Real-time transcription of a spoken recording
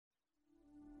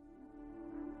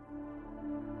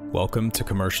Welcome to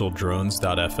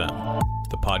CommercialDrones.fm,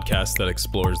 the podcast that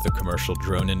explores the commercial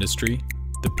drone industry,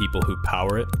 the people who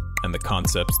power it, and the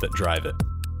concepts that drive it.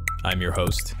 I'm your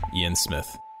host, Ian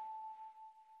Smith.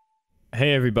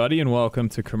 Hey everybody, and welcome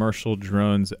to Commercial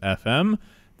Drones FM.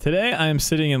 Today I am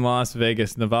sitting in Las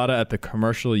Vegas, Nevada at the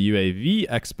Commercial UAV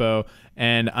Expo,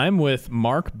 and I'm with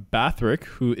Mark Bathrick,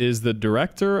 who is the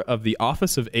Director of the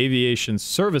Office of Aviation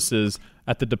Services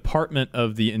at the Department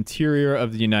of the Interior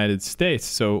of the United States.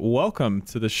 So welcome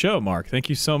to the show, Mark. Thank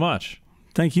you so much.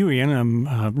 Thank you, Ian.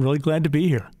 I'm really glad to be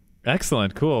here.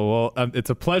 Excellent. Cool. Well, it's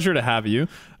a pleasure to have you.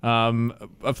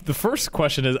 The first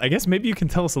question is, I guess maybe you can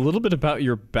tell us a little bit about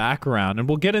your background, and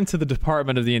we'll get into the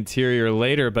Department of the Interior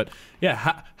later. But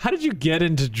yeah, how did you get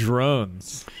into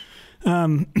drones?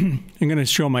 I'm going to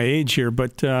show my age here,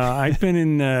 but I've been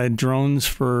in drones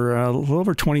for a little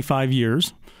over 25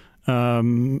 years.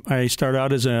 I started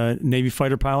out as a Navy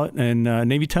fighter pilot, and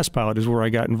Navy test pilot is where I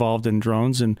got involved in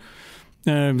drones, and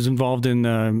I was involved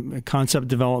in concept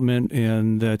development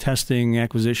and testing,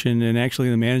 acquisition, and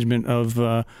actually the management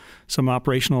of some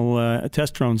operational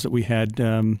test drones that we had,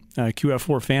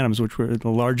 QF-4 Phantoms, which were the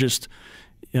largest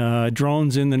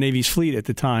drones in the Navy's fleet at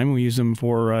the time. We used them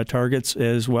for targets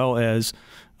as well as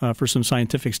for some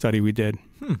scientific study we did.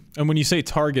 And when you say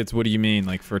targets, what do you mean?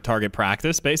 Like for target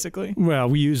practice, basically? Well,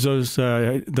 we use those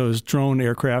drone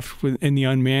aircraft in the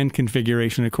unmanned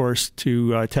configuration, of course,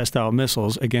 to test out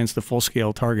missiles against the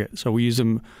full-scale target. So we use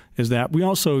them as that. We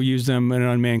also use them in an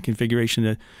unmanned configuration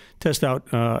to test out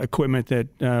equipment that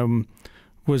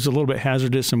was a little bit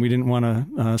hazardous, and we didn't want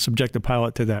to subject the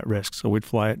pilot to that risk. So we'd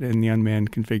fly it in the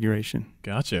unmanned configuration.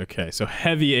 Gotcha. Okay. So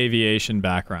heavy aviation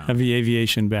background. Heavy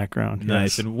aviation background.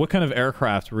 Nice. Yes. And what kind of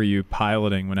aircraft were you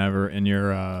piloting whenever in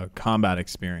your combat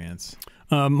experience?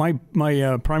 My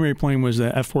primary plane was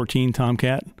the F-14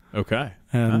 Tomcat. Okay.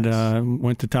 And nice.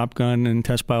 Went to TOPGUN and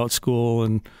test pilot school,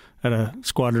 and had a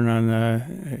squadron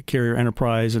on Carrier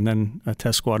Enterprise, and then a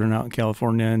test squadron out in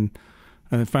California. And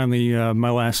finally, my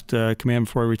last command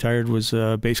before I retired was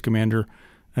base commander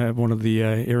at one of the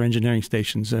air engineering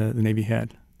stations the Navy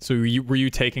had. So were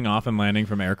you taking off and landing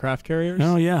from aircraft carriers?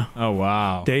 Oh, yeah. Oh,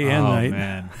 wow. Day and night. Oh,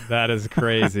 man. That is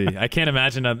crazy. I can't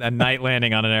imagine a night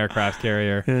landing on an aircraft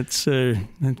carrier. It's a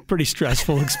pretty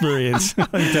stressful experience,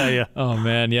 I tell you. Oh,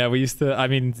 man. Yeah, we used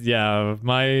to,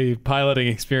 my piloting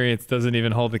experience doesn't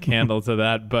even hold a candle to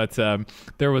that. But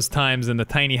there was times in the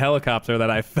tiny helicopter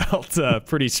that I felt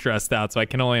pretty stressed out. So I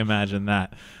can only imagine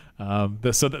that.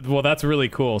 Well, that's really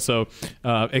cool. So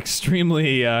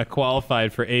extremely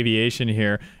qualified for aviation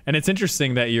here. And it's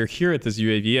interesting that you're here at this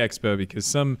UAV Expo, because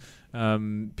some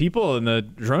people in the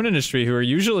drone industry who are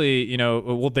usually,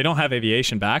 they don't have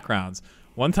aviation backgrounds.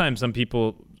 One time some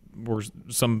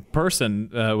person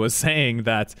was saying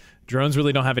that drones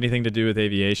really don't have anything to do with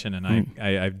aviation. And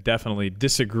I definitely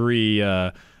disagree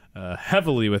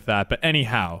heavily with that. But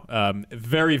anyhow,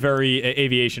 very, very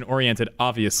aviation oriented,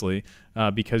 obviously,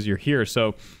 because you're here.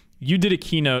 So you did a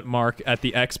keynote, Mark, at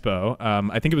the Expo.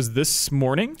 I think it was this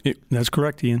morning. That's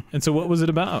correct, Ian. And so what was it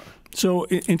about? So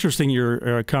interesting,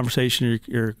 your conversation,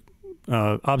 your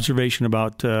observation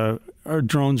about are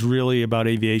drones really about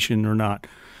aviation or not?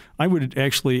 I would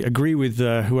actually agree with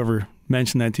whoever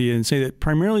mentioned that to you and say that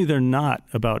primarily they're not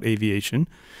about aviation.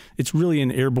 It's really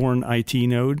an airborne IT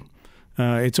node.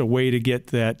 It's a way to get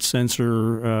that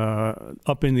sensor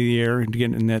up into the air and to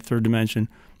get in that third dimension.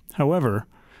 However,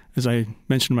 as I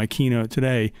mentioned in my keynote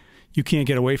today, you can't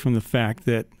get away from the fact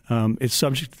that it's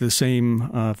subject to the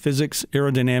same physics,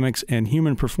 aerodynamics, and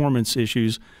human performance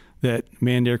issues that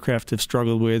manned aircraft have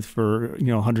struggled with for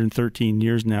 113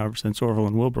 years now, ever since Orville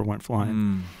and Wilbur went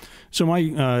flying. So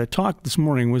my talk this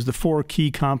morning was the 4 key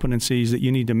competencies that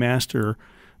you need to master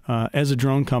as a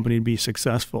drone company to be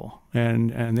successful.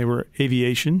 And they were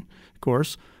aviation, of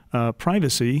course,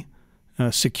 privacy,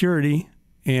 security,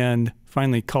 and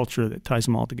finally culture that ties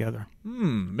them all together.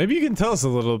 Maybe you can tell us a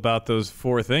little about those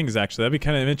 4 things, actually. That'd be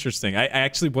kind of interesting. I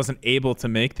actually wasn't able to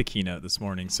make the keynote this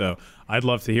morning, so I'd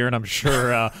love to hear, and I'm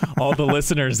sure all the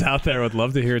listeners out there would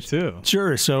love to hear too.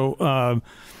 Sure. So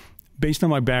based on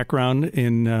my background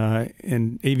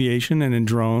in aviation and in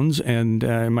drones, and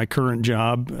in my current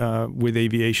job with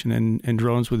aviation and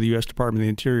drones with the U.S. Department of the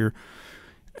Interior,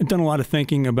 I've done a lot of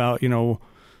thinking about,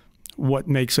 what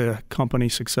makes a company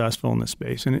successful in this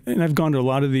space. And I've gone to a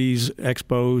lot of these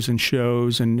expos and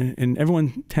shows, and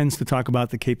everyone tends to talk about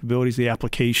the capabilities, the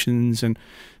applications, and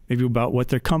maybe about what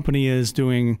their company is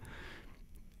doing.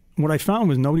 What I found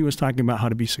was nobody was talking about how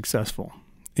to be successful.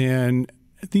 And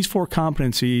these 4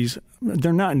 competencies,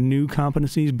 they're not new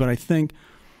competencies, but I think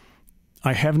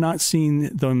I have not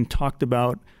seen them talked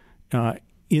about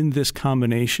in this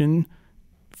combination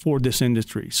for this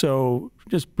industry. So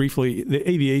just briefly, the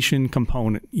aviation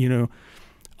component,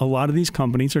 a lot of these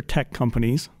companies are tech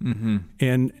companies,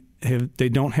 and they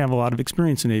don't have a lot of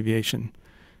experience in aviation.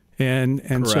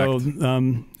 And so,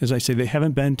 as I say, they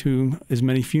haven't been to as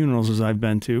many funerals as I've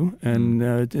been to, and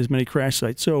as many crash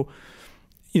sites. So,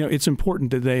 it's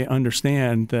important that they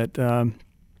understand that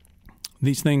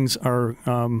these things are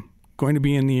going to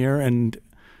be in the air, and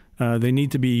they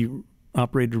need to be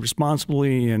operated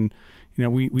responsibly. And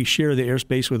we share the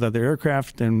airspace with other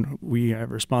aircraft, and we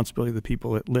have responsibility to the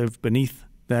people that live beneath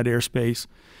that airspace.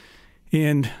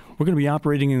 And we're going to be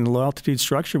operating in a low-altitude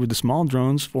structure with the small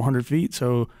drones, 400 feet.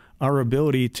 So our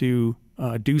ability to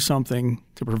do something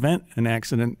to prevent an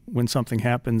accident when something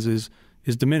happens is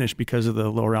diminished because of the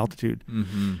lower altitude.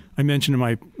 I mentioned in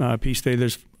my piece today,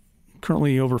 there's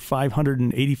currently over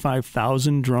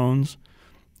 585,000 drones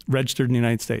registered in the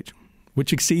United States,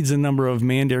 which exceeds the number of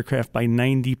manned aircraft by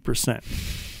 90%.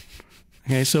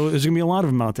 Okay, so there's going to be a lot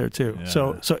of them out there too.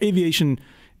 Yeah. So aviation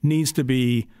needs to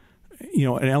be,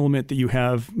 an element that you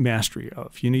have mastery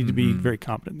of. You need to be very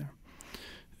competent there.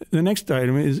 The next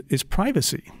item is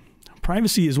privacy.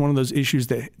 Privacy is one of those issues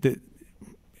that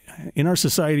in our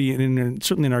society and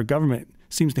certainly in our government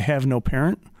seems to have no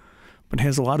parent, but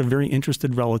has a lot of very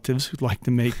interested relatives who'd like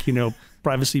to make,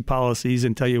 privacy policies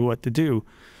and tell you what to do.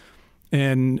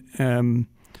 And,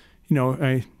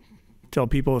 I tell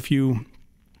people if you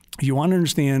want to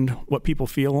understand what people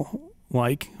feel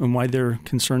like and why they're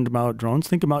concerned about drones,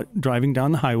 think about driving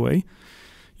down the highway.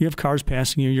 You have cars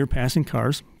passing you, you're passing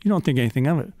cars. You don't think anything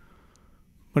of it.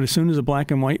 But as soon as a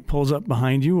black and white pulls up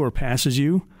behind you or passes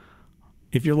you,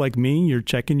 if you're like me, you're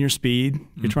checking your speed.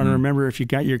 You're trying to remember if you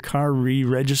got your car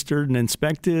re-registered and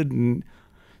inspected. And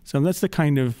so that's the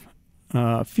kind of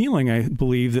feeling I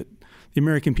believe that the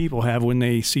American people have when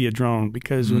they see a drone,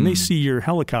 because when they see your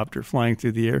helicopter flying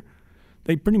through the air,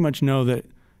 they pretty much know that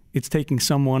it's taking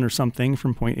someone or something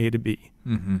from point A to B.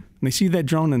 When they see that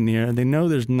drone in the air, they know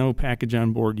there's no package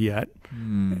on board yet.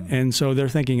 And so they're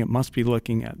thinking it must be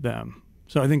looking at them.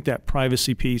 So I think that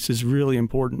privacy piece is really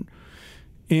important.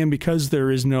 And because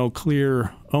there is no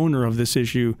clear owner of this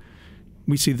issue,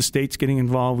 we see the states getting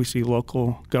involved, we see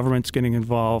local governments getting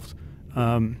involved.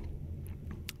 And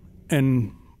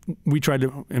we try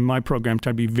to, in my program,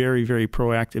 try to be very, very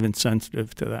proactive and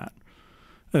sensitive to that.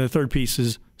 The third piece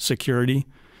is security.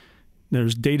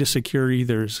 There's data security,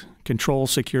 there's control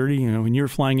security. When you're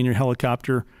flying in your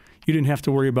helicopter, you didn't have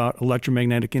to worry about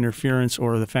electromagnetic interference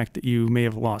or the fact that you may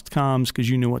have lost comms because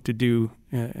you knew what to do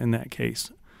in that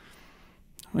case.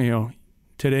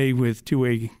 Today with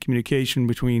two-way communication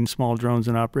between small drones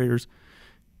and operators,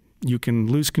 you can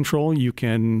lose control. You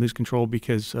can lose control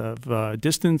because of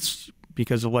distance,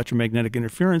 because of electromagnetic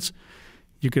interference.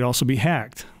 You could also be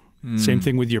hacked. Same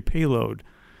thing with your payload.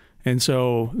 And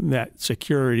so that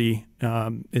security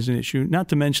is an issue, not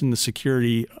to mention the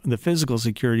security, the physical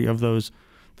security of those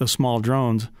small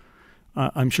drones.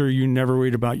 I'm sure you never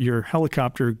worried about your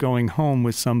helicopter going home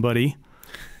with somebody.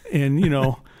 And,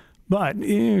 but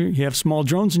you have small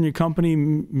drones in your company.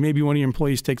 Maybe one of your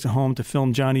employees takes it home to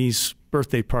film Johnny's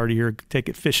birthday party or take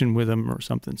it fishing with him or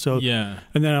something. So,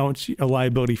 and then it's a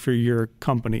liability for your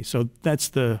company. So that's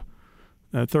the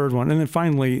third one. And then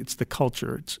finally, it's the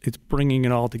culture. It's bringing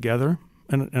it all together.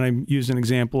 And I use an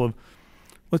example of,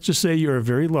 let's just say you're a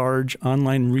very large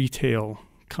online retail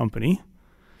company.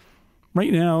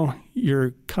 Right now,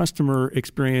 your customer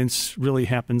experience really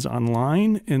happens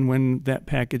online and when that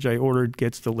package I ordered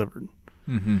gets delivered.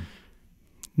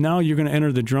 Now you're going to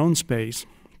enter the drone space,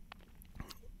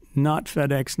 not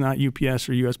FedEx, not UPS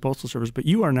or U.S. Postal Service, but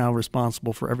you are now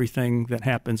responsible for everything that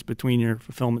happens between your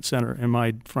fulfillment center and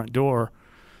my front door.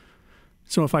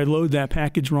 So if I load that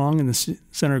package wrong and the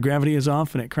center of gravity is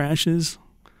off and it crashes,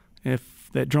 if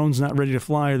that drone's not ready to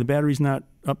fly or the battery's not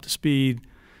up to speed,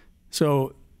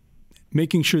 so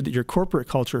making sure that your corporate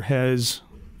culture has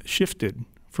shifted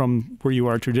from where you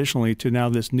are traditionally to now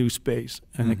this new space,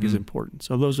 I think is important.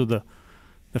 So those are the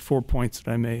 4 points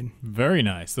that I made. Very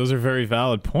nice. Those are very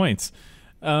valid points.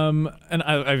 And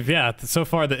so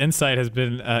far the insight has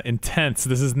been intense.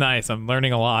 This is nice. I'm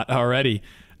learning a lot already.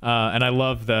 And I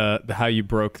love the how you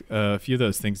broke a few of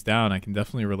those things down. I can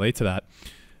definitely relate to that.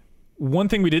 One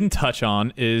thing we didn't touch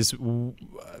on is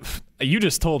you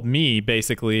just told me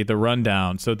basically the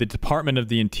rundown. So the Department of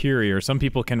the Interior, some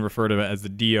people can refer to it as the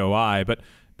DOI, but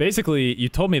basically you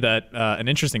told me that an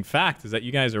interesting fact is that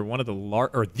you guys are one of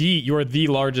you're the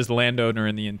largest landowner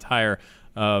in the entire,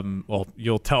 well,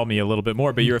 you'll tell me a little bit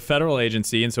more, but you're a federal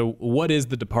agency. And so what is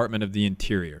the Department of the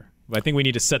Interior? I think we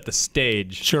need to set the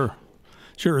stage. Sure.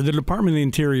 The Department of the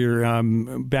Interior,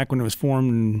 back when it was formed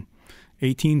in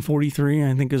 1843,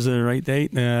 I think is the right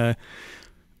date,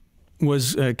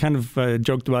 was kind of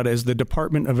joked about as the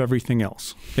Department of Everything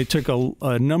Else. They took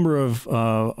a number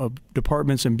of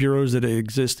departments and bureaus that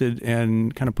existed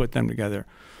and kind of put them together.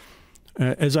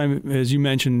 As you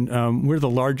mentioned, we're the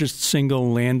largest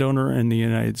single landowner in the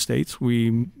United States.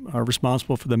 We are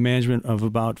responsible for the management of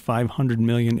about 500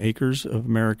 million acres of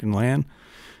American land,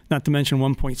 not to mention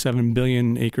 1.7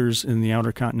 billion acres in the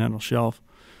outer continental shelf.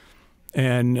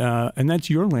 And that's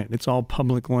your land. It's all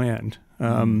public land.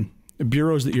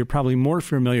 Bureaus that you're probably more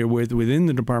familiar with within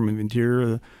the Department of Interior,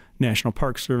 the National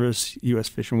Park Service, U.S.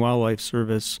 Fish and Wildlife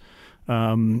Service,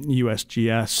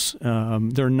 USGS.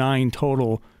 There are 9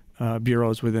 total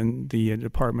bureaus within the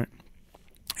department,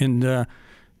 and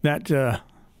that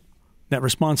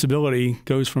responsibility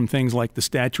goes from things like the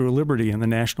Statue of Liberty and the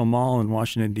National Mall in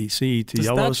Washington D.C. to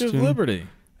Yellowstone. Statue of Liberty.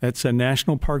 That's a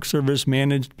National Park Service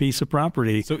managed piece of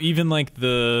property. So even like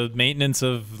the maintenance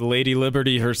of Lady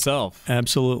Liberty herself.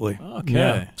 Absolutely. Okay.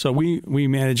 Yeah. So we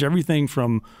manage everything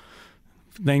from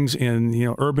things in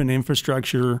urban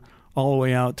infrastructure all the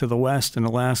way out to the west in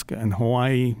Alaska and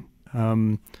Hawaii.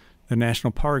 The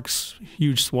national parks,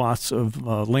 huge swaths of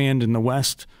land in the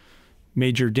west,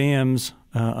 major dams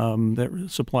that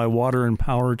supply water and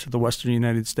power to the western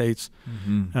United States.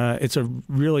 It's a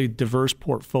really diverse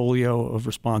portfolio of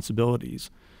responsibilities.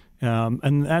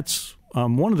 And that's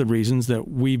one of the reasons that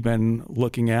we've been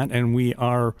looking at, and we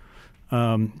are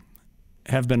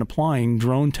have been applying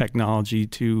drone technology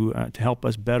to help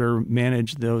us better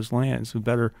manage those lands with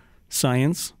better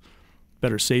science,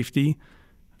 better safety.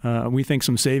 We think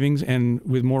some savings, and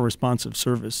with more responsive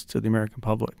service to the American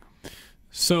public.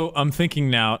 So I'm thinking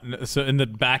now, so in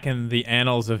the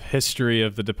annals of history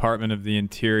of the Department of the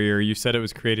Interior, you said it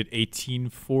was created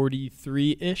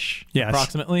 1843-ish, yes,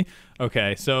 approximately?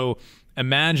 Okay, so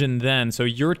imagine then, so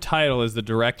your title is the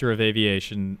Director of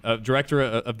Aviation, Director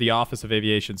of the Office of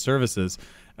Aviation Services.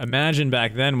 Imagine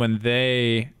back then when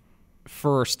they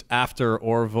first, after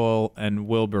Orville and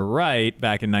Wilbur Wright,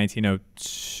 back in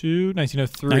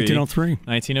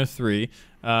 1903.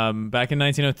 Back in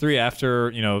 1903,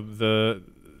 after the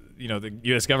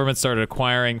U.S. government started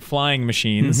acquiring flying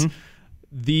machines,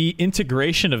 the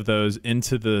integration of those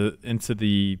into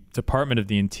the Department of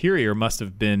the Interior must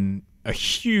have been a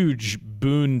huge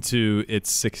boon to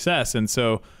its success. And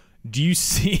so, do you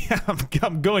see?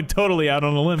 I'm going totally out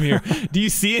on a limb here. Do you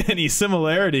see any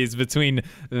similarities between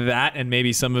that and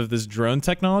maybe some of this drone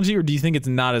technology, or do you think it's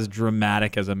not as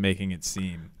dramatic as I'm making it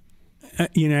seem? I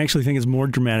actually think it's more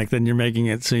dramatic than you're making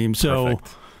it seem. So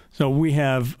we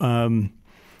have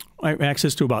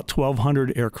access to about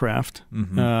 1,200 aircraft,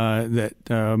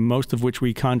 that most of which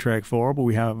we contract for, but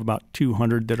we have about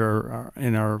 200 that are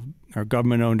in our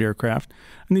government-owned aircraft.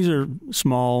 And these are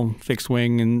small,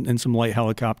 fixed-wing, and some light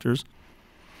helicopters.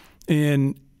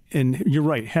 And you're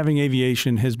right, having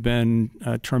aviation has been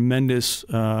a tremendous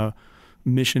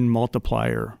mission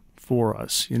multiplier for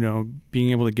us.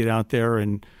 Being able to get out there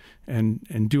and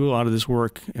do a lot of this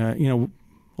work. A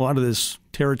lot of this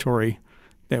territory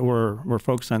that we're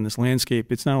focused on, this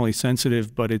landscape, it's not only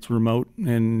sensitive, but it's remote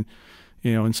and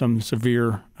in some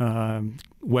severe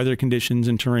weather conditions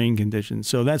and terrain conditions.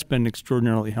 So that's been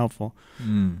extraordinarily helpful.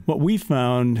 What we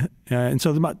found, and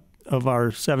so about of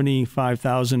our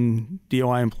 75,000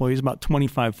 DOI employees, about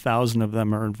 25,000 of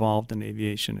them are involved in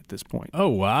aviation at this point. Oh,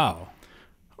 wow.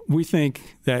 We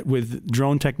think that with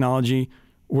drone technology,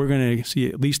 we're going to see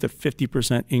at least a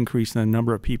 50% increase in the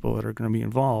number of people that are going to be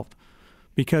involved.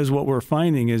 Because what we're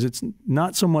finding is it's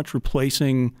not so much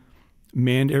replacing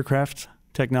manned aircraft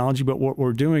technology, but what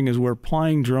we're doing is we're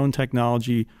applying drone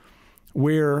technology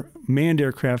where manned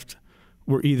aircraft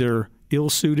were either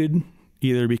ill-suited,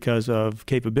 either because of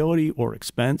capability or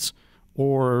expense,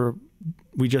 or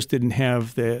we just didn't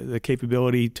have the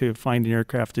capability to find an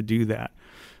aircraft to do that.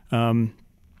 A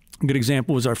good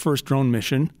example was our first drone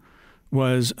mission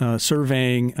was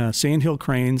surveying sandhill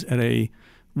cranes at a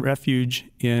refuge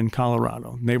in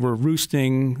Colorado. They were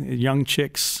roosting young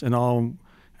chicks and all,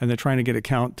 and they're trying to get a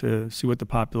count to see what the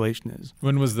population is.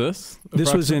 When was this?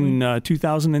 This was in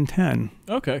 2010.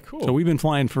 Okay, cool. So we've been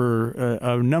flying for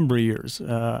a number of years.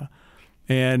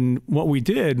 And what we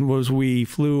did was we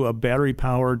flew a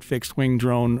battery-powered fixed-wing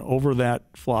drone over that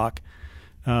flock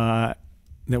that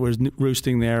was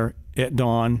roosting there at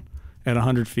dawn at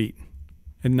 100 feet,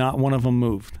 and not one of them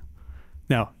moved.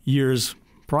 Now, years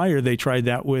prior, they tried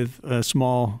that with a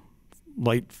small,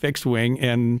 light fixed-wing,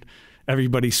 and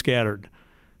everybody scattered.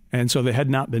 And so they had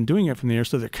not been doing it from the air,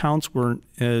 so their counts weren't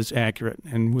as accurate.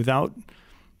 And without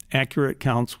accurate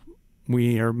counts,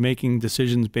 we are making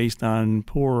decisions based on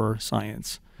poorer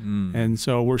science. And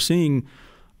so we're seeing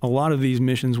a lot of these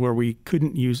missions where we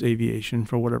couldn't use aviation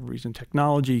for whatever reason,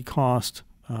 technology, cost,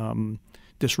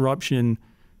 disruption,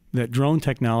 that drone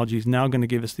technology is now going to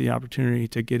give us the opportunity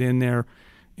to get in there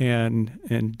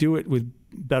and do it with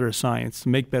better science,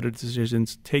 make better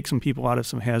decisions, take some people out of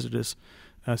some hazardous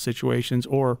situations,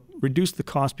 or reduce the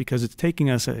cost because it's taking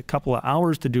us a couple of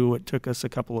hours to do what took us a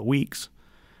couple of weeks.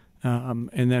 And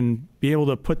then be able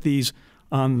to put these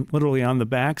literally on the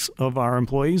backs of our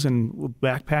employees and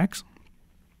backpacks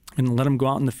and let them go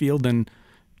out in the field and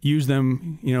use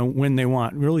them, when they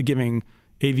want, really giving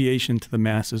aviation to the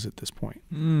masses at this point.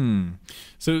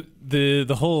 So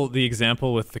the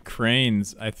example with the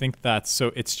cranes, I think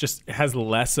it has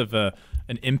less of an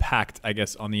impact, I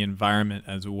guess, on the environment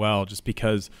as well, just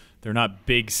because they're not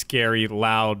big, scary,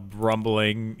 loud,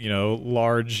 rumbling,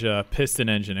 large piston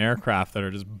engine aircraft that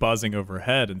are just buzzing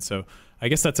overhead. And so I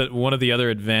guess that's one of the other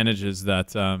advantages that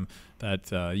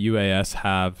UAS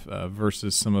have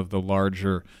versus some of the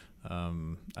larger,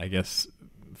 I guess,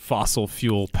 fossil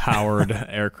fuel powered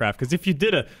aircraft. Because if you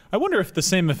did I wonder if the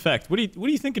same effect, what do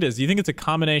you think it is? Do you think it's a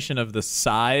combination of the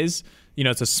size,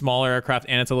 it's a smaller aircraft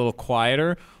and it's a little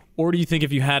quieter? Or do you think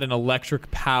if you had an electric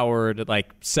powered,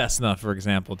 like Cessna, for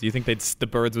example, do you think the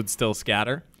birds would still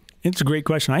scatter? It's a great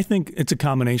question. I think it's a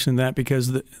combination of that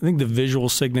because I think the visual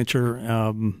signature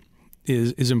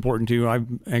is important too. I've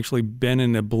actually been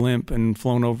in a blimp and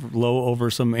flown low over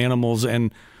some animals,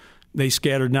 and they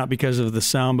scattered not because of the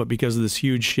sound, but because of this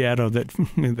huge shadow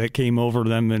that came over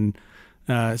them.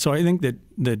 And so I think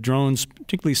that drones,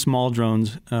 particularly small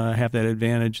drones, have that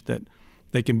advantage that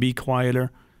they can be quieter,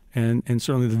 and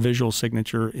certainly the visual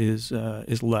signature is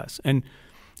less. And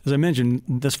as I mentioned,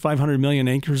 this 500 million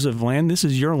acres of land, this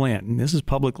is your land. This is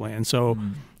public land. So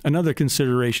another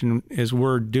consideration as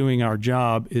we're doing our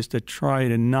job is to try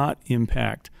to not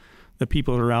impact the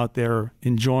people that are out there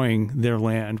enjoying their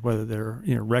land, whether they're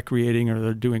recreating or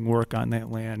they're doing work on that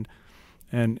land.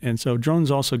 And so drones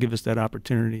also give us that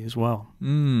opportunity as well.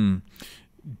 Do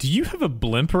you have a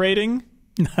blimp rating?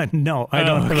 No, I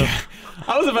don't. Okay.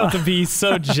 I was about to be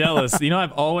so jealous.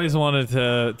 I've always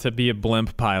wanted to be a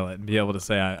blimp pilot and be able to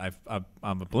say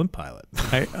I'm a blimp pilot.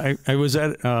 I was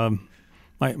at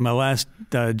my last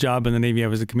job in the Navy. I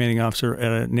was a commanding officer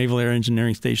at a Naval Air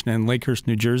Engineering Station in Lakehurst,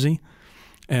 New Jersey.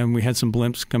 And we had some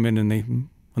blimps come in, and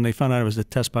when they found out I was a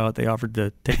test pilot, they offered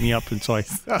to take me up, and so I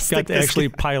got to actually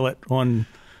pilot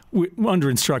under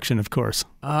instruction, of course.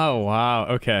 Oh, wow.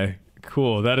 Okay,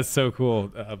 cool. That is so cool.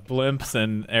 Blimps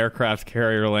and aircraft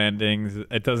carrier landings.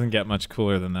 It doesn't get much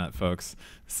cooler than that, folks.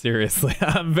 Seriously,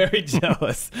 I'm very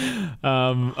jealous.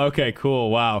 Okay,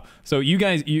 cool. Wow. So you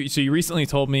guys, you recently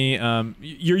told me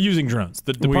you're using drones.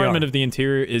 The Department of the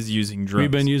Interior is using drones.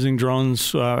 We've been using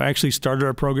drones. Actually started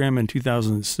our program in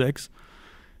 2006.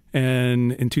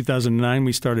 And in 2009,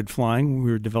 we started flying.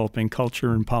 We were developing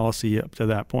culture and policy up to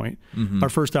that point. Our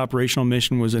first operational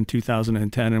mission was in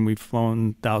 2010, and we've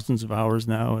flown thousands of hours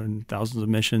now and thousands of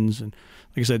missions. And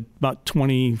like I said, about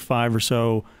 25 or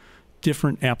so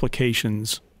different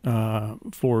applications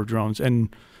for drones.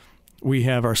 And we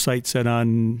have our sights set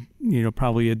on,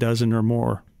 probably a dozen or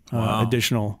more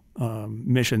additional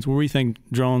missions where we think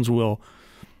drones will,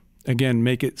 again,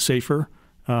 make it safer.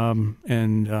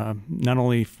 And not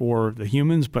only for the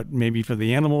humans, but maybe for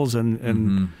the animals,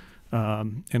 and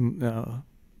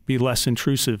be less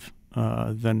intrusive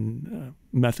than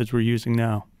methods we're using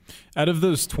now. Out of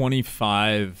those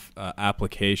 25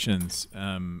 applications,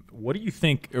 what do you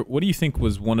think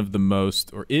was one of the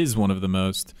most, or is one of the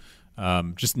most,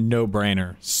 just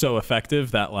no-brainer, so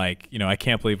effective that I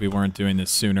can't believe we weren't doing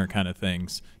this sooner kind of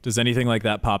things? Does anything like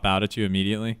that pop out at you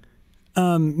immediately?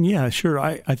 Yeah, sure.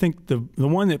 I think the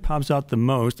one that pops out the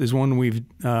most is one we've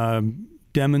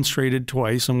demonstrated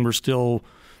twice, and we're still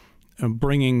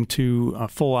bringing to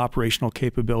full operational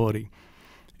capability.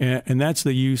 And that's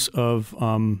the use of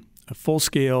a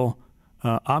full-scale,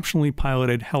 optionally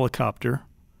piloted helicopter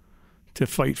to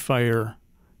fight fire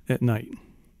at night.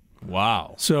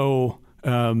 Wow. So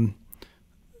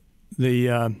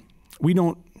we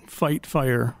don't fight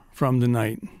fire from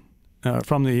the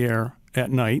air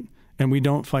at night. And we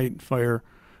don't fight fire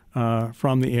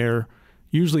from the air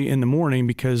usually in the morning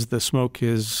because the smoke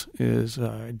is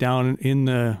down in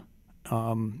the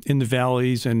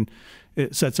valleys, and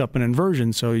it sets up an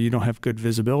inversion, so you don't have good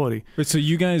visibility. But so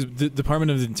you guys, the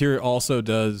Department of the Interior also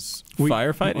does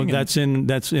firefighting?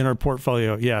 That's in our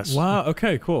portfolio. Yes. Wow.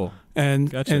 Okay. Cool.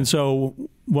 And gotcha. And so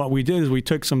what we did is we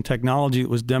took some technology that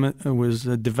was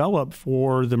developed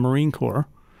for the Marine Corps.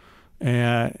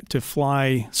 To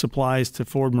fly supplies to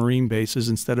forward Marine bases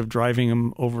instead of driving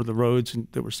them over the roads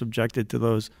that were subjected to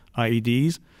those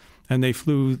IEDs. and they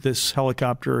flew this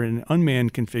helicopter in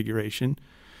unmanned configuration.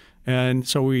 And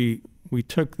so we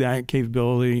took that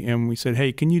capability and we said,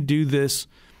 hey, can you do this?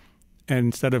 And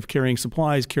instead of carrying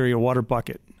supplies, carry a water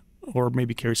bucket, or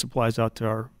maybe carry supplies out to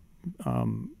our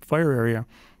fire area.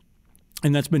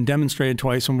 And that's been demonstrated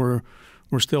twice, and we're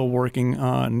still working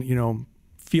on,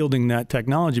 fielding that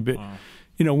technology. But, wow.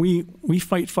 We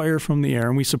fight fire from the air,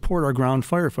 and we support our ground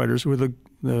firefighters, who are the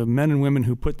men and women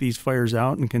who put these fires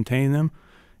out and contain them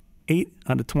 8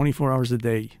 out of 24 hours a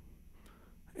day.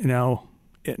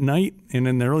 At night and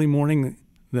in the early morning,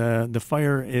 the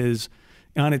fire is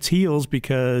on its heels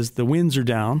because the winds are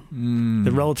down,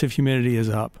 the relative humidity is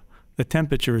up, the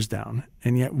temperature is down,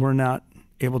 and yet we're not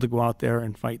able to go out there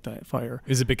and fight that fire.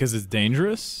 Is it because it's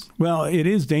dangerous? Well, it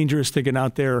is dangerous to get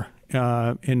out there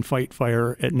and fight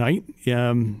fire at night.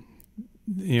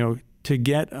 To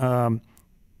get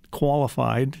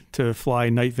qualified to fly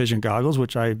night vision goggles,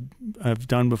 which I've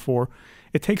done before,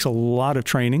 it takes a lot of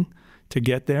training to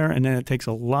get there, and then it takes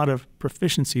a lot of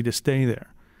proficiency to stay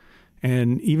there.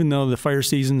 And even though the fire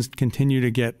seasons continue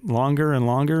to get longer and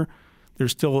longer,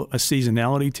 there's still a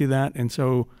seasonality to that. And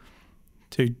so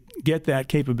to get that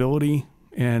capability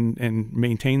and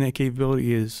maintain that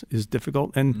capability is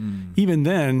difficult. And even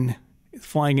then,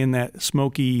 flying in that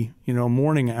smoky,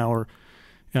 morning hour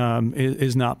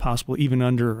is not possible, even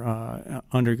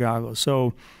under goggles.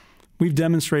 So we've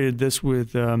demonstrated this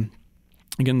with,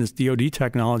 again, this DoD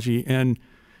technology. And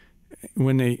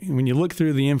when you look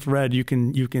through the infrared, you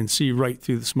can see right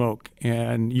through the smoke,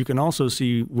 and you can also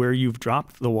see where you've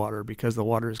dropped the water because the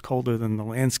water is colder than the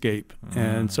landscape.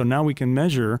 And so now we can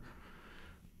measure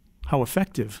how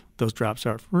effective those drops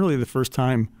are for really the first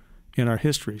time in our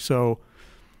history. So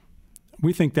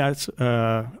we think that's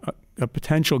a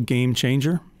potential game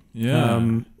changer. Yeah.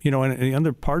 And the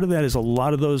other part of that is a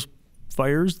lot of those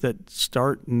fires that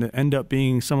start and end up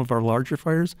being some of our larger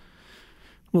fires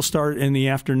will start in the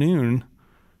afternoon,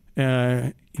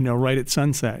 right at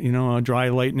sunset. A dry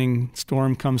lightning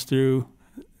storm comes through,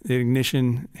 the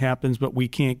ignition happens, but we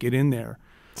can't get in there.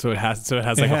 So it has the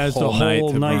whole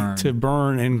whole night night to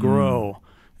burn and grow.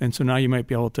 And so now you might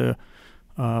be able to,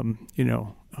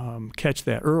 catch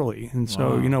that early. And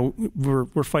so,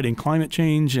 we're fighting climate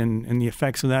change and the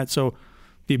effects of that. So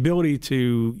the ability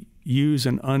to use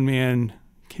an unmanned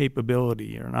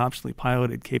capability, or an optionally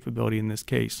piloted capability in this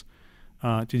case,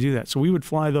 to do that. So we would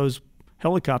fly those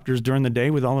helicopters during the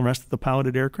day with all the rest of the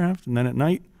piloted aircraft, and then at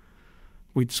night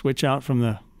we'd switch out from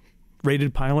the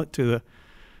rated pilot to the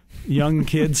young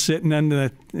kid sitting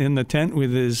in the tent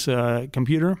with his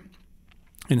computer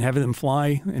and having them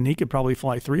fly. And he could probably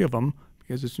fly 3 of them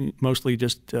because it's mostly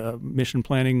just mission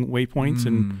planning waypoints.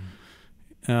 And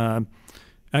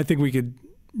I think we could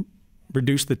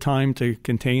reduce the time to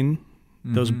contain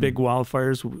those big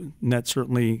wildfires, and that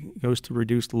certainly goes to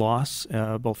reduced loss,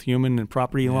 both human and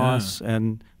property loss,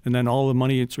 and then all the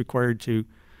money it's required to,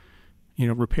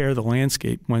 repair the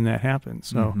landscape when that happens.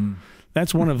 So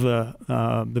that's one of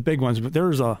the big ones. But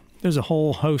there's a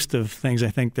whole host of things I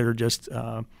think that are just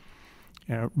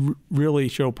really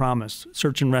show promise.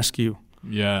 Search and rescue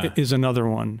is another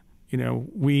one.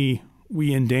 We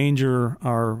endanger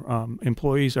our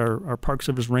employees, our Park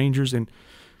Service rangers, and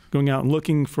going out and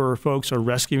looking for folks or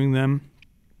rescuing them.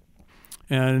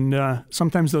 And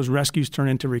sometimes those rescues turn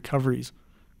into recoveries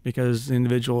because the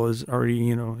individual is already,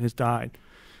 has died.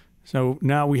 So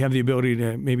now we have the ability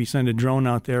to maybe send a drone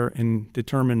out there and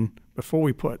determine, before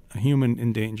we put a human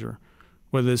in danger,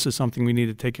 whether this is something we need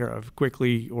to take care of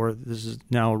quickly or this is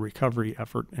now a recovery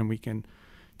effort, and we can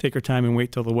take our time and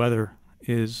wait till the weather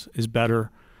is better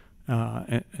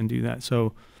and do that.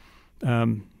 So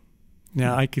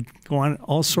I could go on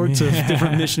all sorts of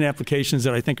different mission applications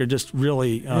that I think are just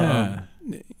really,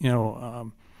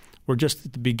 we're just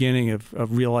at the beginning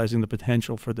of realizing the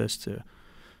potential for this to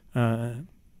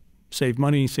save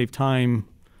money, save time,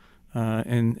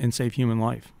 and save human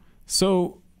life.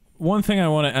 So one thing I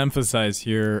want to emphasize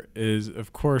here is,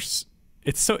 of course,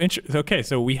 it's so interesting. Okay,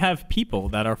 so we have people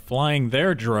that are flying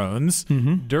their drones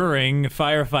during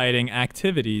firefighting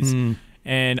activities.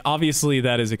 And obviously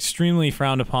that is extremely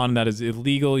frowned upon. That is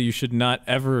illegal. You should not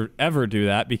ever do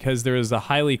that, because there is a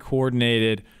highly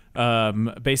coordinated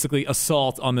basically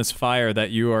assault on this fire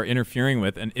that you are interfering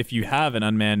with. And if you have an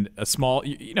unmanned,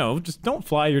 just don't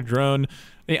fly your drone.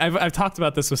 I've talked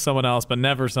about this with someone else, but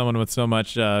never someone with so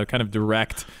much kind of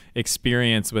direct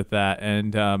experience with that.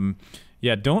 And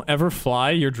don't ever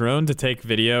fly your drone to take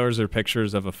videos or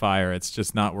pictures of a fire. It's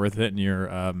just not worth it, and you're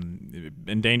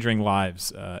endangering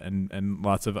lives and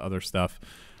lots of other stuff.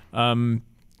 Do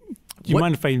you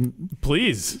mind if I...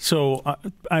 Please. So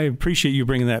I appreciate you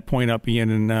bringing that point up,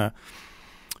 Ian. And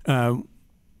my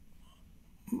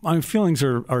feelings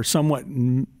are somewhat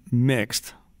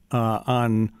mixed.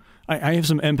 I have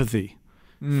some empathy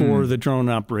for the drone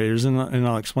operators, and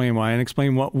I'll explain why, and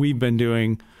explain what we've been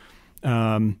doing.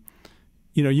 You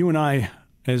and I,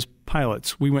 as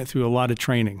pilots, we went through a lot of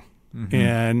training,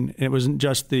 and it wasn't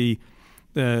just the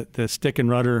stick and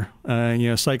rudder,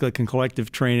 cyclic and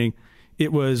collective training.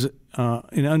 It was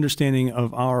an understanding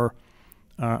of our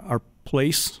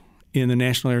place in the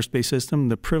National Airspace System,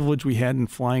 the privilege we had in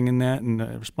flying in that, and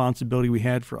the responsibility we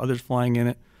had for others flying in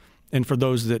it, and for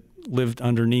those that lived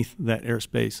underneath that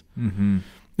airspace.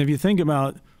 If you think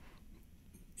about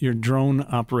your drone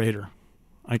operator,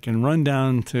 I can run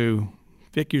down to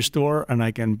pick your store and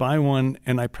I can buy one,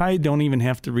 and I probably don't even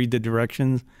have to read the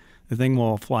directions. The thing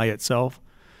will fly itself.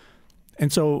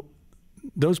 And so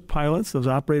those pilots, those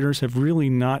operators, have really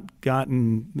not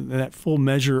gotten that full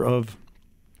measure of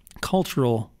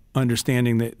cultural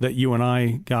understanding that you and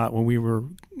I got when we were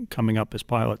coming up as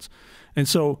pilots. And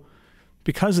so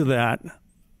because of that,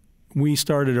 we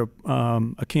started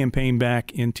a campaign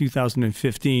back in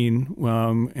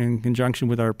 2015 in conjunction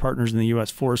with our partners in the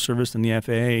U.S. Forest Service and the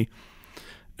FAA,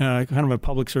 kind of a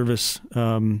public service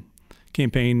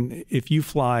campaign. If you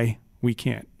fly, we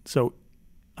can't. So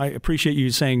I appreciate you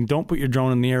saying don't put your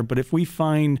drone in the air, but if we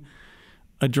find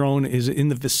a drone is in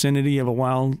the vicinity of a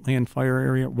wildland fire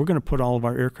area, we're going to put all of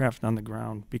our aircraft on the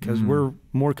ground because we're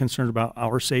more concerned about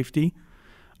our safety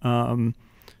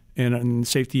and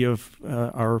safety of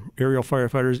our aerial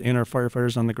firefighters and our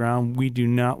firefighters on the ground. We do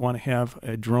not want to have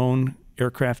a drone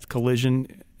aircraft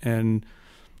collision and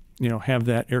have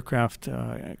that aircraft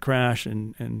crash,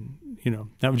 and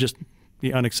that would just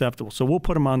be unacceptable. So we'll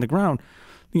put them on the ground.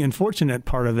 The unfortunate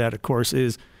part of that, of course,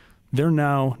 is they're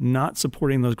now not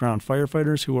supporting those ground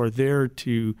firefighters who are there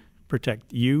to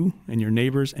protect you and your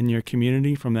neighbors and your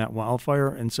community from that wildfire.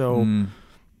 And so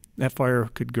that fire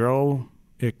could grow.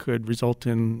 It could result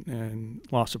in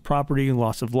loss of property,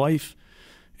 loss of life.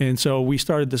 And so we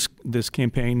started this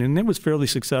campaign, and it was fairly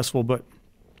successful. But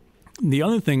the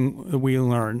other thing that we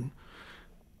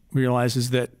realized is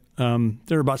that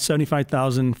there are about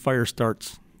 75,000 fire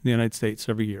starts in the United States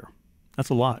every year. That's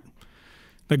a lot.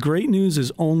 The great news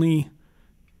is only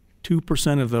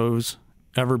 2% of those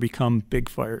ever become big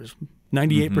fires.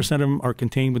 98% of them are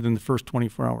contained within the first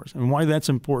 24 hours. And why that's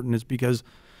important is because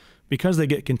they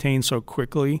get contained so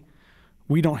quickly,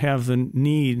 we don't have the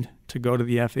need to go to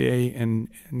the FAA and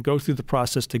go through the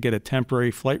process to get a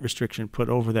temporary flight restriction put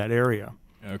over that area.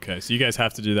 Okay, so you guys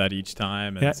have to do that each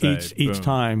time? And each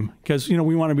time. Because,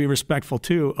 we want to be respectful,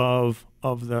 too, of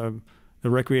the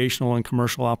recreational and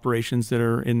commercial operations that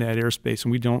are in that airspace,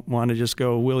 and we don't want to just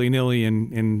go willy-nilly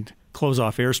and close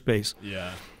off airspace.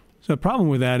 Yeah. So the problem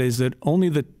with that is that only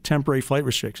the temporary flight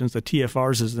restrictions, the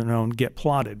TFRs as they're known, get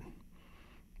plotted.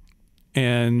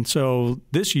 And so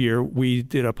this year we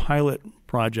did a pilot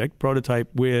prototype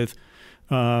with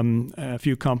a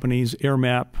few companies,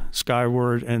 AirMap,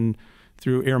 Skyward, and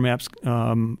through AirMap's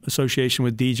association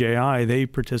with DJI, they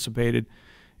participated.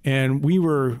 And we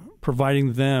were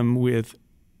providing them with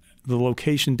the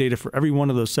location data for every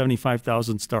one of those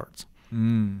 75,000 starts.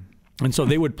 And so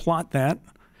they would plot that,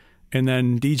 and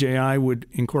then DJI would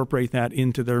incorporate that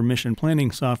into their mission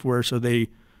planning software so they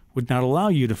would not allow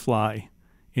you to fly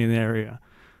in the area.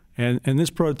 And this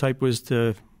prototype was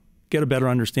to get a better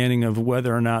understanding of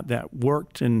whether or not that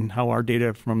worked and how our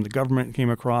data from the government came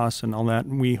across and all that.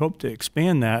 And we hope to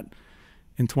expand that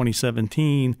in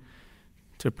 2017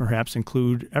 to perhaps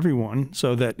include everyone,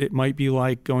 so that it might be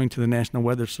like going to the National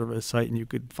Weather Service site and you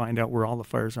could find out where all the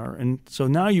fires are. And so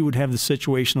now you would have the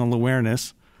situational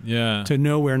awareness to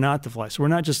know where not to fly. So we're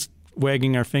not just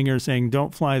wagging our finger saying,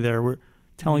 don't fly there. We're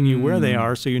telling you where they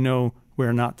are so you know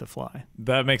where not to fly.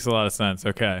 That makes a lot of sense.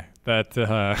 Okay. That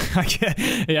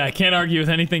I can't argue with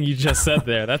anything you just said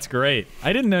there. That's great.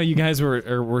 I didn't know you guys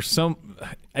were so.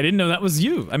 I didn't know that was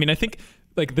you. I mean, I think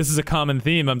this is a common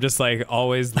theme. I'm just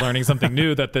always learning something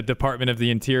new that the Department of the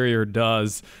Interior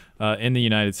does in the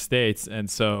United States, and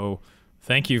so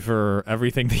thank you for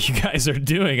everything that you guys are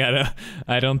doing.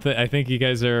 I think you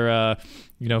guys are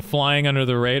flying under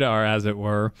the radar, as it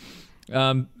were.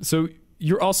 So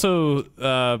you're also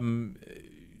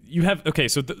you have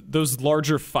so those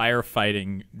larger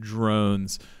firefighting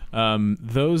drones.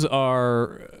 Those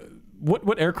are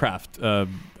what aircraft are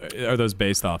those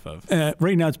based off of?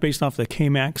 Right now, it's based off the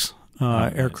K-MAX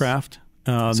aircraft.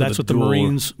 So that's what the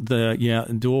Marines,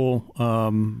 dual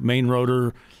main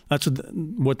rotor. That's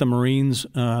what the Marines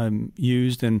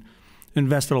used and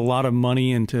invested a lot of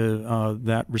money into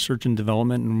that research and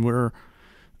development.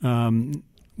 And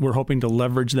we're hoping to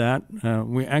leverage that.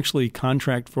 We actually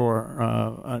contract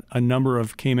for a number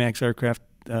of K-MAX aircraft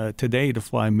today to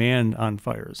fly manned on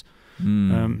fires.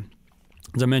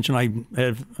 As I mentioned, I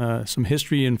have some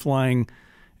history in flying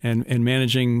and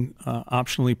managing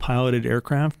optionally piloted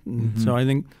aircraft. So I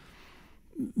think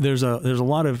there's a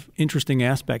lot of interesting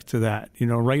aspects to that.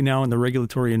 Right now in the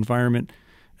regulatory environment,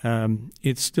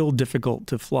 it's still difficult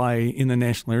to fly in the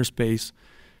national airspace,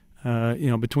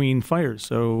 between fires.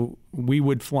 So we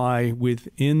would fly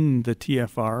within the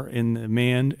TFR in the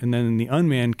manned and then in the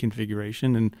unmanned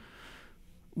configuration. And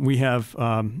we have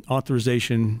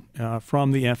authorization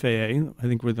from the FAA. I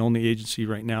think we're the only agency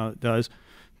right now that does,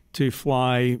 to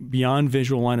fly beyond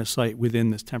visual line of sight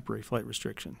within this temporary flight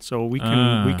restriction. So we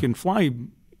can fly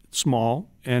small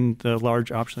and the large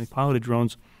optionally piloted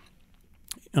drones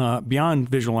beyond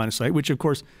visual line of sight, which of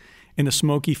course in a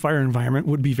smoky fire environment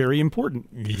would be very important.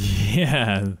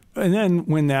 Yeah. And then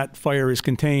when that fire is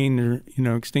contained or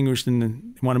extinguished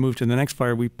and want to move to the next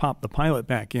fire, we pop the pilot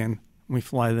back in. We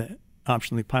fly the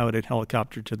optionally piloted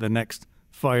helicopter to the next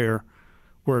fire,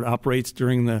 where it operates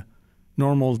during the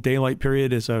normal daylight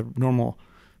period as a normal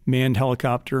manned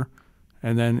helicopter,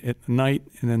 and then at night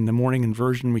and then the morning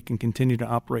inversion we can continue to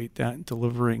operate that,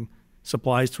 delivering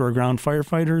supplies to our ground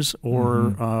firefighters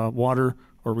or water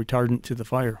or retardant to the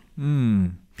fire.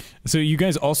 So you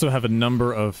guys also have a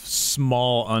number of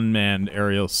small unmanned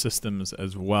aerial systems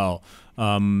as well.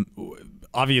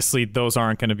 Obviously, those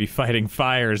aren't going to be fighting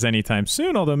fires anytime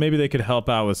soon, although maybe they could help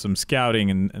out with some scouting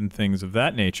and things of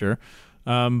that nature.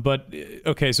 But,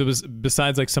 okay, so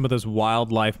besides like some of those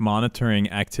wildlife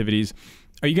monitoring activities,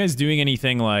 are you guys doing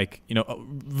anything like,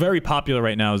 very popular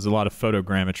right now is a lot of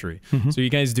photogrammetry. So are you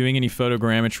guys doing any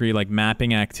photogrammetry, like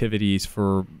mapping activities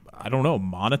for, I don't know,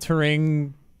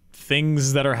 monitoring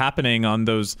things that are happening on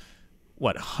those,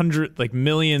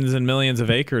 millions and millions of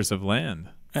acres of land?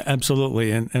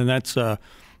 Absolutely, and that's a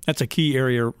key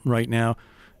area right now.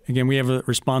 Again, we have a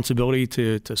responsibility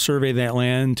to survey that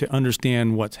land, to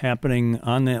understand what's happening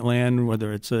on that land,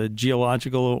 whether it's a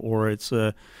geological or it's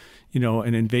an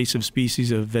invasive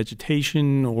species of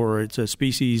vegetation, or it's a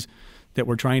species that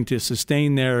we're trying to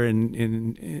sustain there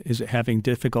and is having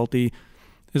difficulty,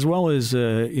 as well as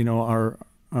our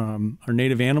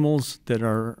native animals that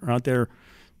are out there,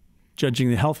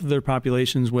 judging the health of their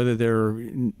populations, whether they're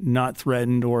not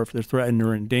threatened or if they're threatened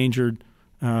or endangered,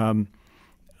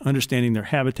 understanding their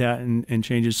habitat and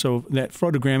changes. So that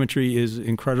photogrammetry is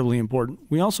incredibly important.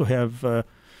 We also have,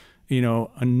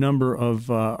 a number of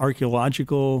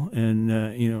archaeological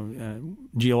and,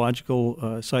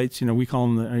 geological sites. We call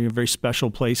them very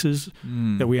special places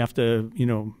that we have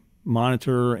to,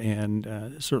 monitor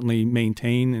and certainly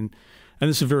maintain. And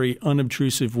this is a very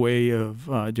unobtrusive way of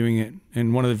doing it.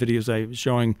 And one of the videos I was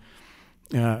showing,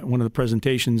 one of the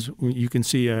presentations, you can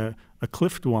see a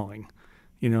cliff dwelling,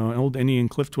 an old Indian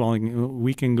cliff dwelling.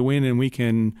 We can go in and we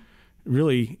can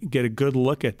really get a good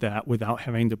look at that without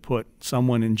having to put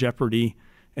someone in jeopardy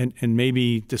and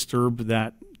maybe disturb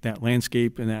that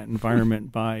landscape and that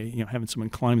environment by having someone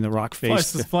climb the rock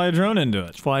face. Fly a drone into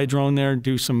it. Fly a drone there,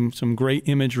 do some great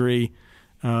imagery.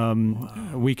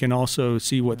 We can also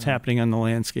see what's happening on the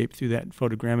landscape through that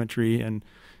photogrammetry, and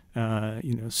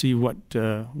see what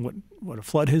a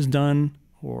flood has done,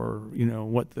 or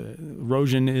what the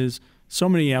erosion is. So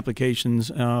many applications,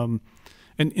 and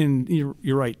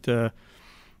you're right.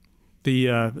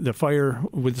 The fire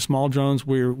with the small drones,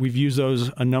 we've used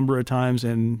those a number of times,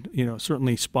 and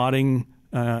certainly spotting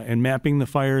and mapping the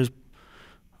fires.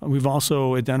 We've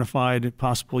also identified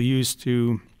possible use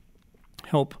to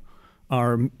help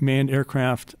our manned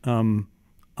aircraft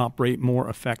operate more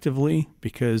effectively,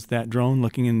 because that drone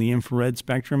looking in the infrared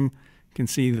spectrum can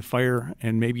see the fire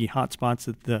and maybe hot spots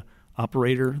that the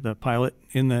operator, the pilot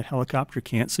in the helicopter,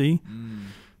 can't see.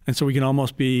 And so we can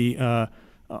almost be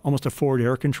almost a forward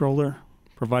air controller,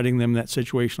 providing them that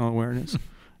situational awareness.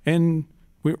 And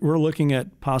we're looking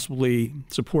at possibly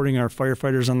supporting our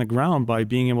firefighters on the ground by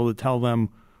being able to tell them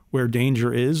where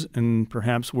danger is and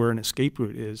perhaps where an escape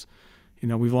route is.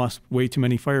 We've lost way too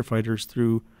many firefighters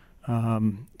through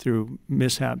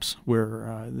mishaps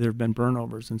where there have been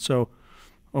burnovers. And so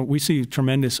we see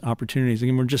tremendous opportunities.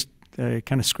 Again, we're just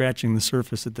kind of scratching the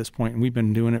surface at this point, and we've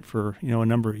been doing it for a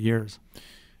number of years.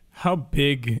 How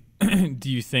big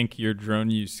do you think your drone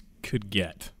use could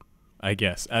get, I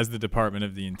guess, as the Department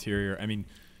of the Interior? I mean,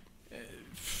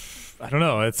 I don't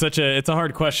know. It's a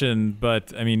hard question,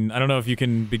 but I mean, I don't know if you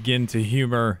can begin to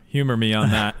humor me on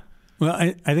that. Well,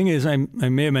 I think, as I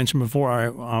may have mentioned before,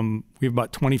 we have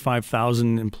about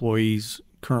 25,000 employees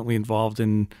currently involved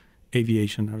in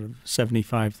aviation, out of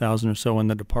 75,000 or so in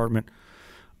the department.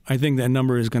 I think that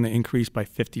number is going to increase by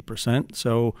 50%.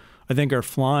 So I think our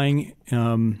flying,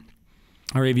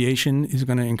 our aviation is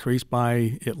going to increase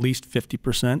by at least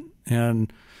 50%.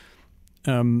 And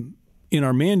in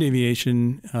our manned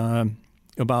aviation,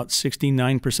 about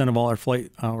 69% of all our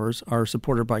flight hours are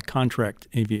supported by contract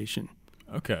aviation.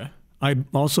 Okay. I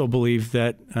also believe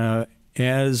that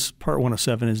as Part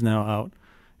 107 is now out,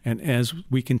 and as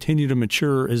we continue to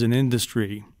mature as an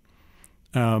industry,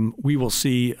 we will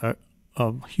see a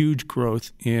huge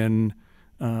growth in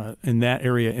that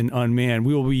area in unmanned.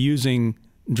 We will be using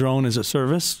drone as a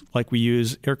service, like we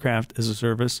use aircraft as a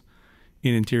service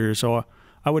in interior. So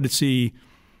I would see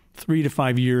 3 to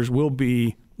 5 years, we'll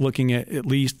be looking at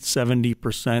least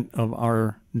 70% of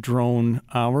our drone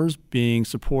hours being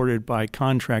supported by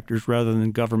contractors rather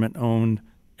than government-owned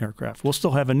aircraft. We'll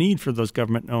still have a need for those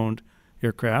government-owned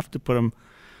aircraft to put them,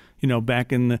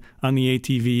 back on the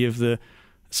ATV of the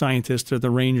scientist or the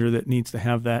ranger that needs to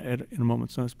have that in a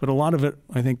moment's notice. But a lot of it,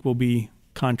 I think, will be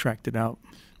contracted out.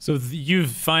 So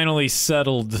you've finally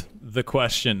settled the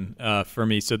question for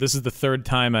me. So this is the third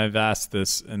time I've asked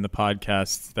this in the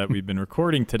podcast that we've been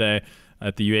recording today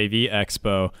at the UAV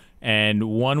Expo, and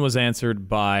one was answered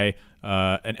by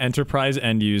an enterprise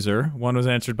end user, one was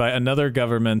answered by another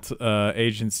government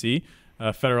agency,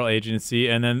 federal agency,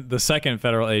 and then the second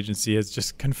federal agency has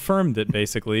just confirmed it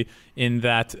basically in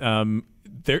that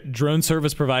drone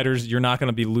service providers, you're not going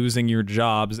to be losing your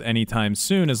jobs anytime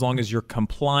soon as long as you're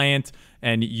compliant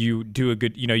and you do a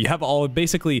good, you have all,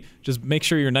 basically just make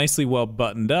sure you're nicely well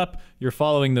buttoned up, you're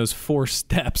following those 4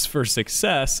 steps for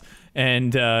success,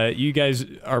 and you guys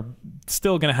are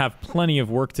still going to have plenty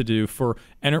of work to do for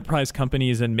enterprise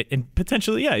companies and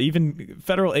potentially, even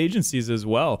federal agencies as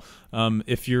well.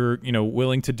 If you're,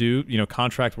 willing to do,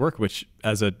 contract work, which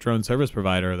as a drone service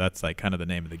provider, that's like kind of the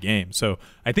name of the game. So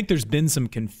I think there's been some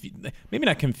maybe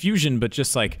not confusion, but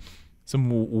just like some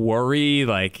worry,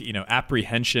 like,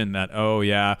 apprehension that, oh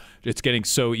yeah, it's getting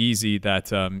so easy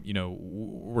that,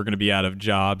 we're going to be out of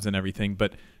jobs and everything.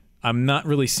 But I'm not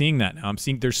really seeing that now. I'm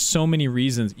seeing there's so many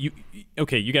reasons. You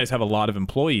guys have a lot of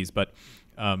employees, but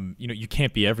you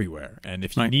can't be everywhere. And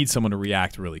if you need someone to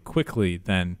react really quickly,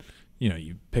 then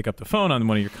you pick up the phone on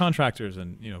one of your contractors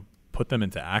and put them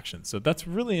into action. So that's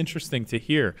really interesting to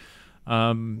hear.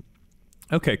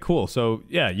 Okay, cool. So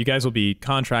you guys will be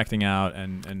contracting out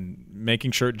and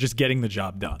making sure, just getting the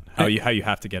job done. How you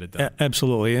have to get it done.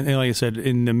 Absolutely, and like I said,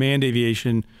 in the manned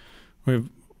aviation,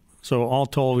 so all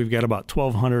told, we've got about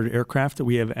 1,200 aircraft that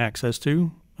we have access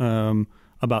to.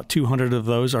 About 200 of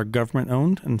those are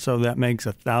government-owned, and so that makes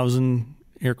 1,000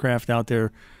 aircraft out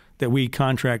there that we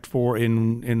contract for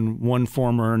in one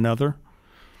form or another.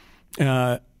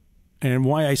 And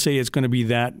why I say it's going to be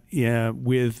that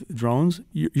with drones,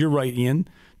 you're right, Ian.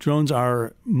 Drones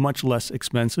are much less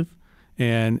expensive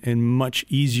and much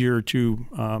easier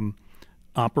to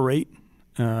operate.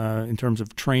 In terms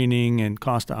of training and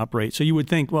cost to operate. So you would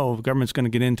think, well, the government's going to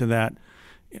get into that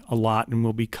a lot and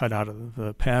will be cut out of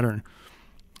the pattern.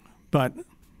 But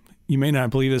you may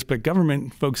not believe this, but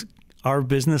government folks are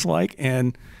business-like.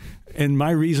 And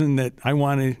my reason that I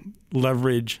want to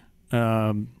leverage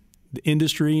the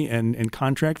industry and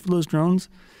contract for those drones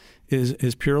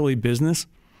is purely business.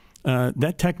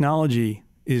 That technology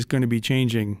is going to be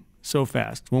changing so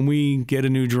fast. When we get a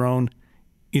new drone,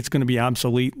 it's going to be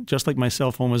obsolete, just like my cell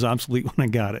phone was obsolete when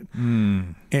I got it.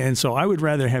 And so I would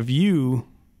rather have you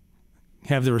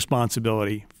have the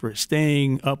responsibility for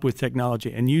staying up with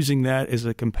technology and using that as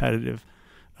a competitive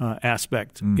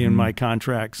aspect in my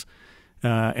contracts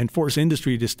and force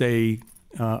industry to stay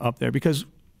up there. Because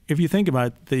if you think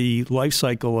about the life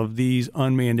cycle of these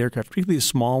unmanned aircraft, particularly the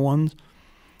small ones,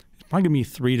 it's probably going to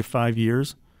be 3 to 5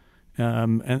 years.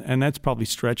 And that's probably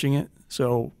stretching it.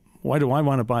 So why do I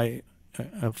want to buy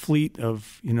a fleet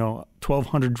of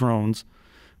 1,200 drones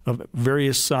of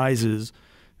various sizes,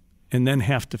 and then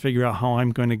have to figure out how I'm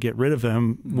going to get rid of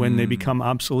them when they become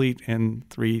obsolete in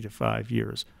 3 to 5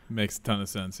 years? Makes a ton of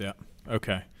sense. Yeah.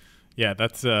 Okay. Yeah,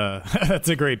 that's that's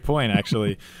a great point,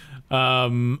 actually.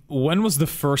 When was the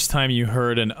first time you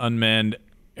heard an unmanned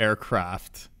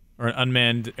aircraft or an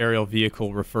unmanned aerial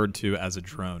vehicle referred to as a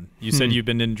drone? You said you've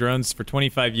been in drones for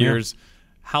 25 years. Yeah.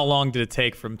 How long did it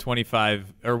take from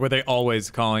 25, or were they always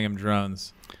calling them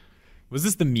drones? Was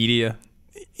this the media?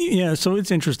 Yeah, so it's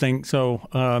interesting. So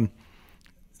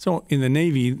in the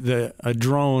Navy, a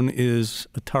drone is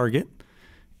a target,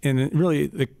 and really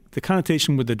the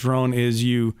connotation with the drone is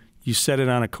you set it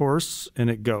on a course and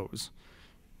it goes.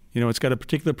 It's got a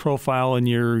particular profile, and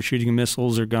you're shooting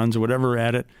missiles or guns or whatever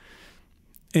at it,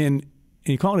 and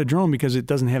you call it a drone because it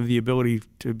doesn't have the ability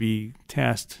to be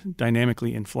tasked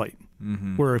dynamically in flight.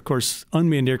 where, of course,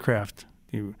 unmanned aircraft,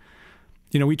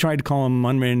 we tried to call them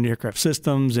unmanned aircraft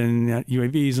systems and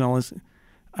UAVs and all this.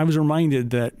 I was reminded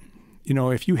that,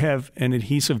 if you have an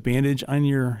adhesive bandage on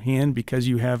your hand because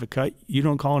you have a cut, you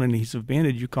don't call it an adhesive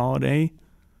bandage, you call it a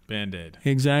Band-Aid.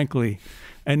 Exactly.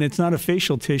 And it's not a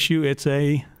facial tissue, it's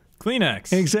a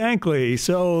Kleenex. Exactly.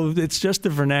 So it's just a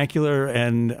vernacular,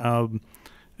 and I'm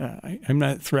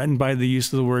not threatened by the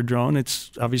use of the word drone.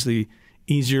 It's obviously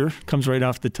easier, comes right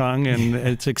off the tongue, and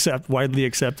it's widely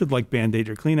accepted like Band-Aid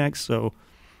or Kleenex. So,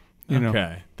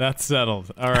 Okay, that's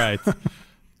settled. All right.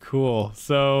 Cool.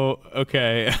 So,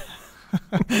 okay.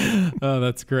 Oh,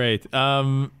 that's great.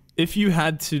 If you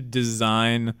had to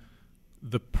design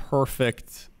the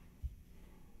perfect,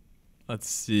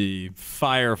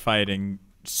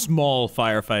 small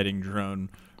firefighting drone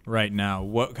right now,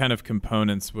 what kind of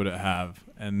components would it have?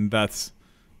 And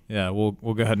we'll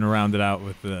go ahead and round it out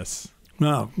with this.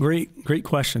 Wow, great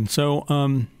question. So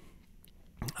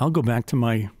I'll go back to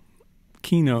my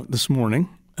keynote this morning.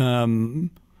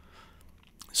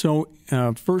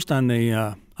 First on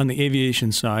the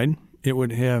aviation side, it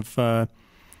would have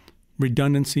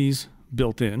redundancies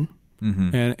built in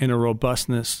and a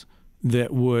robustness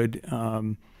that would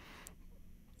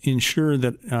ensure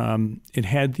that it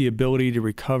had the ability to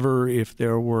recover if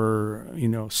there were,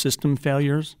 system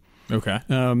failures. Okay.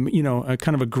 A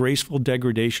kind of a graceful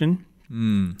degradation.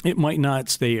 It might not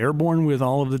stay airborne with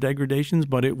all of the degradations,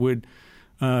 but it would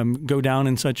go down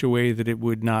in such a way that it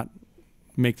would not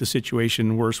make the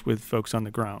situation worse with folks on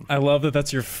the ground. I love that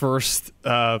that's your first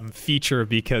feature,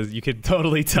 because you could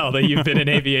totally tell that you've been in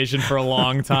aviation for a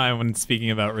long time when speaking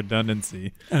about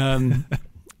redundancy. I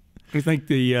think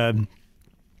and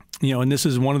this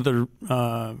is one of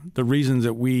the reasons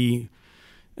that we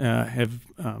have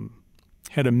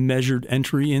had a measured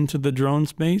entry into the drone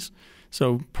space.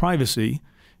 So privacy,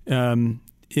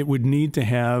 it would need to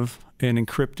have an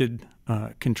encrypted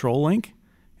control link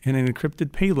and an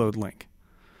encrypted payload link,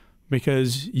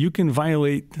 because you can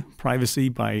violate privacy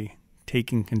by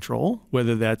taking control,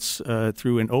 whether that's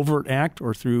through an overt act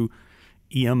or through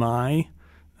EMI,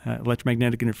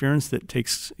 electromagnetic interference, that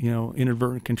takes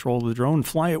inadvertent control of the drone, and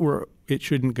fly it where it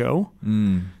shouldn't go,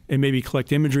 and maybe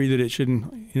collect imagery that it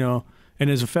shouldn't. And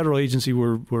as a federal agency,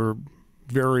 we're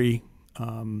very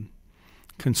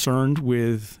concerned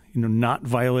with not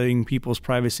violating people's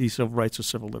privacy, civil rights, or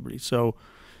civil liberties. So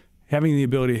having the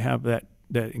ability to have that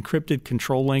encrypted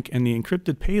control link and the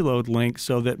encrypted payload link,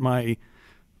 so that my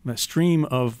stream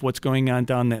of what's going on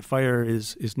down that fire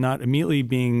is not immediately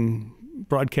being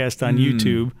broadcast on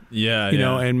YouTube,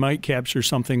 and might capture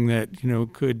something that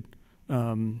could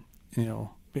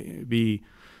be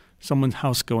someone's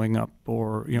house going up,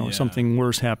 or something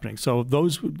worse happening. So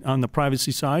those on the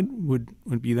privacy side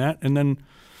would be that, and then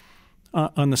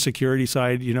on the security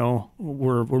side,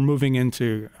 we're moving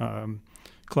into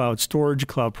cloud storage,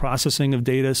 cloud processing of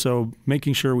data. So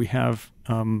making sure we have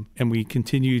and we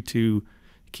continue to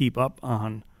keep up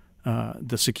on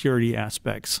the security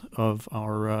aspects of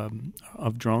our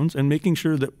of drones, and making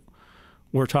sure that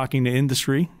we're talking to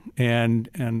industry and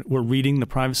we're reading the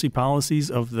privacy policies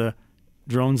of the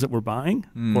drones that we're buying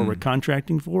or we're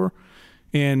contracting for,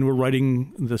 and we're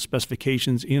writing the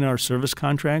specifications in our service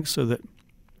contracts so that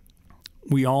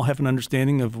we all have an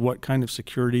understanding of what kind of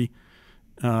security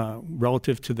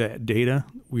relative to that data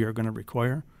we are going to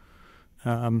require.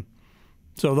 So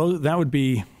that would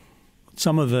be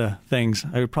some of the things.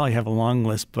 I would probably have a long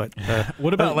list, but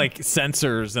what about like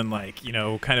sensors and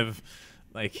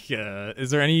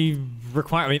is there any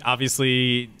requirement? I mean,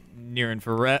 obviously near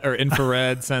infrared or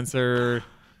infrared sensor.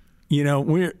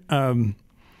 We're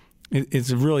it's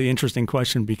a really interesting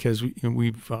question, because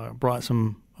we've brought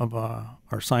some of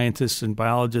our scientists and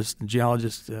biologists and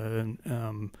geologists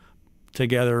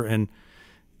together, and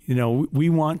we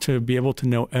want to be able to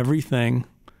know everything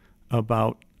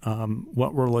about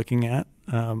what we're looking at,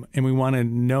 and we want to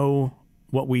know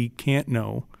what we can't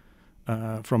know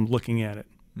from looking at it.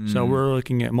 So we're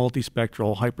looking at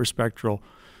multispectral, hyperspectral.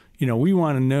 We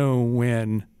want to know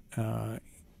when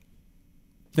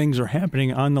things are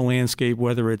happening on the landscape,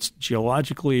 whether it's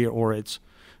geologically or it's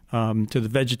to the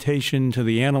vegetation, to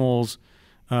the animals,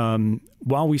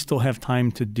 while we still have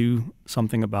time to do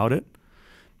something about it.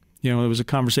 There was a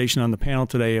conversation on the panel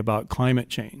today about climate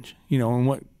change. And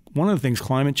one of the things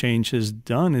climate change has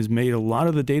done is made a lot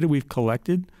of the data we've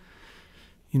collected,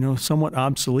 somewhat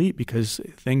obsolete, because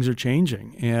things are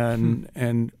changing.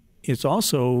 And it's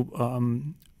also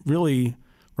really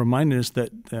reminded us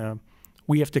that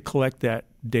we have to collect that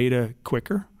data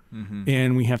quicker,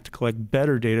 and we have to collect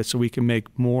better data so we can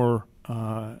make more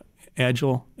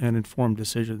agile and informed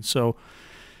decisions. So,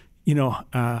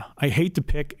 I hate to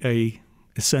pick a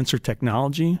sensor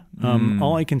technology.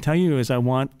 All I can tell you is I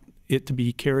want it to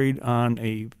be carried on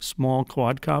a small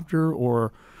quadcopter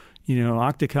or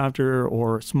octocopter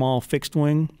or small fixed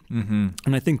wing.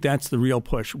 And I think that's the real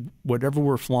push. Whatever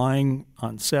we're flying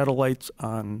on satellites,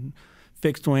 on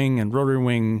fixed wing and rotary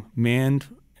wing manned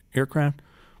aircraft,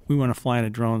 we want to fly in a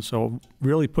drone. So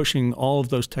really pushing all of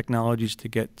those technologies to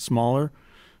get smaller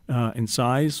in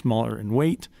size, smaller in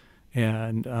weight,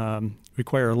 and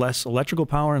require less electrical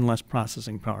power and less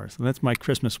processing power. So that's my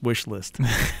Christmas wish list.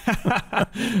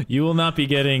 You will not be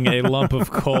getting a lump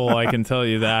of coal, I can tell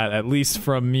you that, at least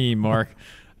from me, Mark.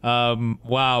 Wow.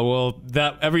 Well,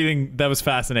 that was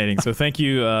fascinating. So thank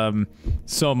you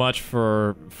so much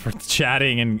for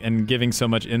chatting and giving so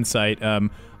much insight.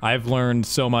 I've learned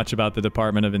so much about the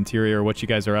Department of Interior, what you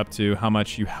guys are up to, how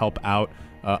much you help out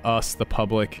us, the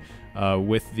public,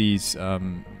 with these.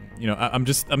 I'm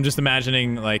just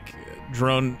imagining like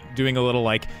drone doing a little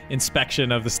like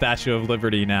inspection of the Statue of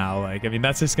Liberty now. Like, I mean,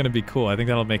 that's just going to be cool. I think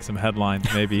that'll make some headlines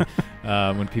maybe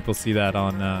when people see that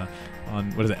on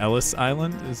what is it, Ellis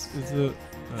Island? Is the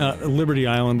Liberty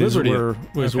Island is where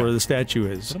the statue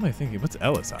is. What am I thinking? What's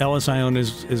Ellis Island? Ellis Island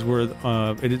is where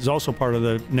it is also part of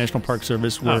the National Park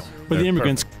Service where the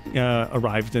immigrants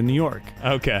arrived in New York.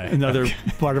 Okay. Another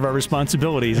part of our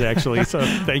responsibilities, actually. So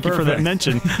thank you for that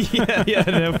mention. yeah,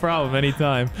 no problem.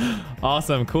 Anytime.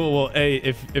 Awesome. Cool. Well, hey,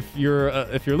 if you're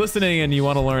listening and you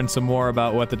want to learn some more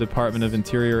about what the Department of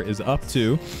Interior is up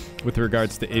to with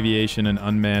regards to aviation and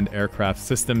unmanned aircraft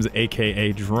systems,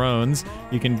 aka drones,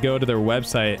 you can go to their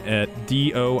website at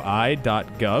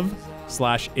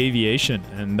doi.gov/aviation,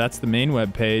 and that's the main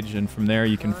web page. And from there,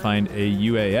 you can find a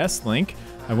UAS link.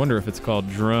 I wonder if it's called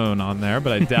drone on there,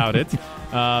 but I doubt it.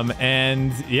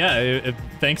 And yeah,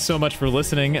 thanks so much for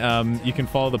listening. You can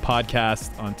follow the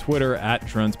podcast on Twitter at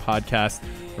Drones Podcast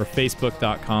or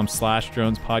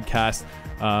Facebook.com/Drones Podcast.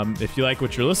 If you like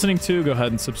what you're listening to, go ahead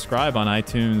and subscribe on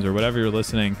iTunes or whatever you're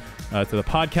listening to the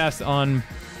podcast on.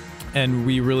 And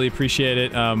we really appreciate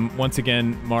it. Once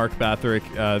again, Mark Bathrick,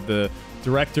 the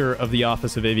Director of the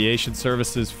Office of Aviation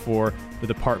Services for the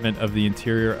Department of the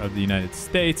Interior of the United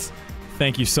States.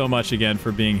 Thank you so much again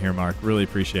for being here, Mark. Really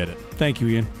appreciate it. Thank you,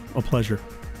 Ian. A pleasure.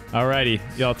 All righty.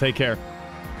 Y'all take care.